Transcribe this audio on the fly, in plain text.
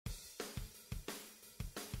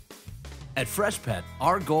At Freshpet,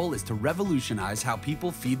 our goal is to revolutionize how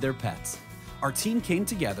people feed their pets. Our team came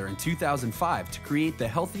together in 2005 to create the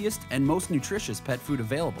healthiest and most nutritious pet food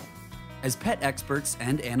available. As pet experts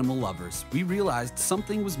and animal lovers, we realized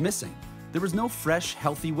something was missing. There was no fresh,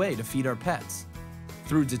 healthy way to feed our pets.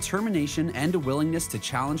 Through determination and a willingness to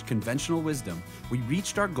challenge conventional wisdom, we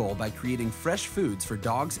reached our goal by creating fresh foods for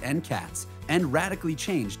dogs and cats and radically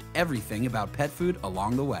changed everything about pet food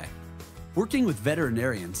along the way. Working with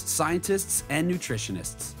veterinarians, scientists, and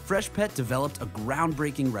nutritionists, Freshpet developed a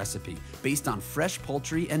groundbreaking recipe based on fresh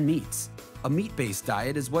poultry and meats. A meat-based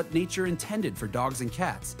diet is what nature intended for dogs and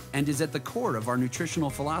cats and is at the core of our nutritional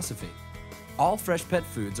philosophy. All Freshpet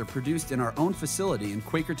foods are produced in our own facility in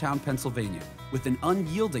Quakertown, Pennsylvania, with an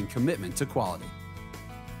unyielding commitment to quality.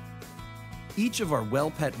 Each of our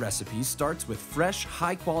Well-Pet recipes starts with fresh,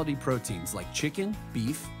 high-quality proteins like chicken,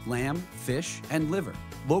 beef, lamb, fish, and liver,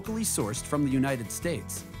 locally sourced from the United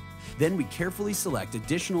States. Then we carefully select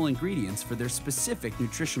additional ingredients for their specific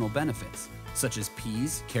nutritional benefits, such as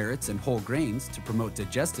peas, carrots, and whole grains to promote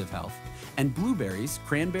digestive health, and blueberries,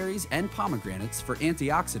 cranberries, and pomegranates for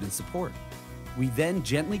antioxidant support. We then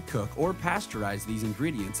gently cook or pasteurize these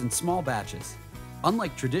ingredients in small batches.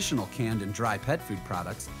 Unlike traditional canned and dry pet food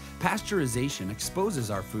products, pasteurization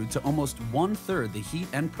exposes our food to almost 1/3 the heat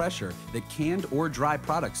and pressure that canned or dry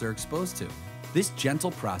products are exposed to. This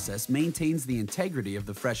gentle process maintains the integrity of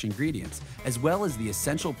the fresh ingredients, as well as the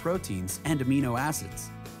essential proteins and amino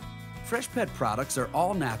acids. Freshpet products are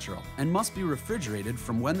all natural and must be refrigerated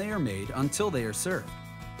from when they are made until they are served.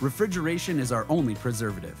 Refrigeration is our only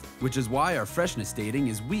preservative, which is why our freshness dating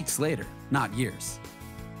is weeks later, not years.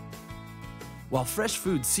 While fresh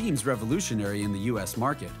food seems revolutionary in the US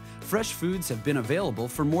market, fresh foods have been available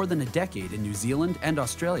for more than a decade in New Zealand and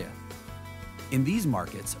Australia. In these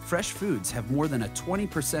markets, fresh foods have more than a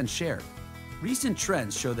 20% share. Recent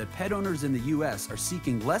trends show that pet owners in the US are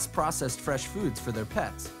seeking less processed fresh foods for their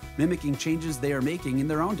pets, mimicking changes they are making in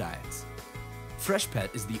their own diets.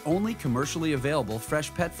 Freshpet is the only commercially available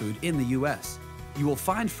fresh pet food in the US. You will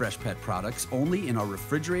find Freshpet products only in our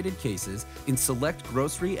refrigerated cases in select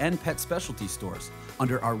grocery and pet specialty stores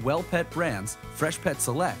under our Well-Pet brands Freshpet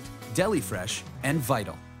Select, Deli Fresh, and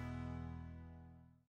Vital.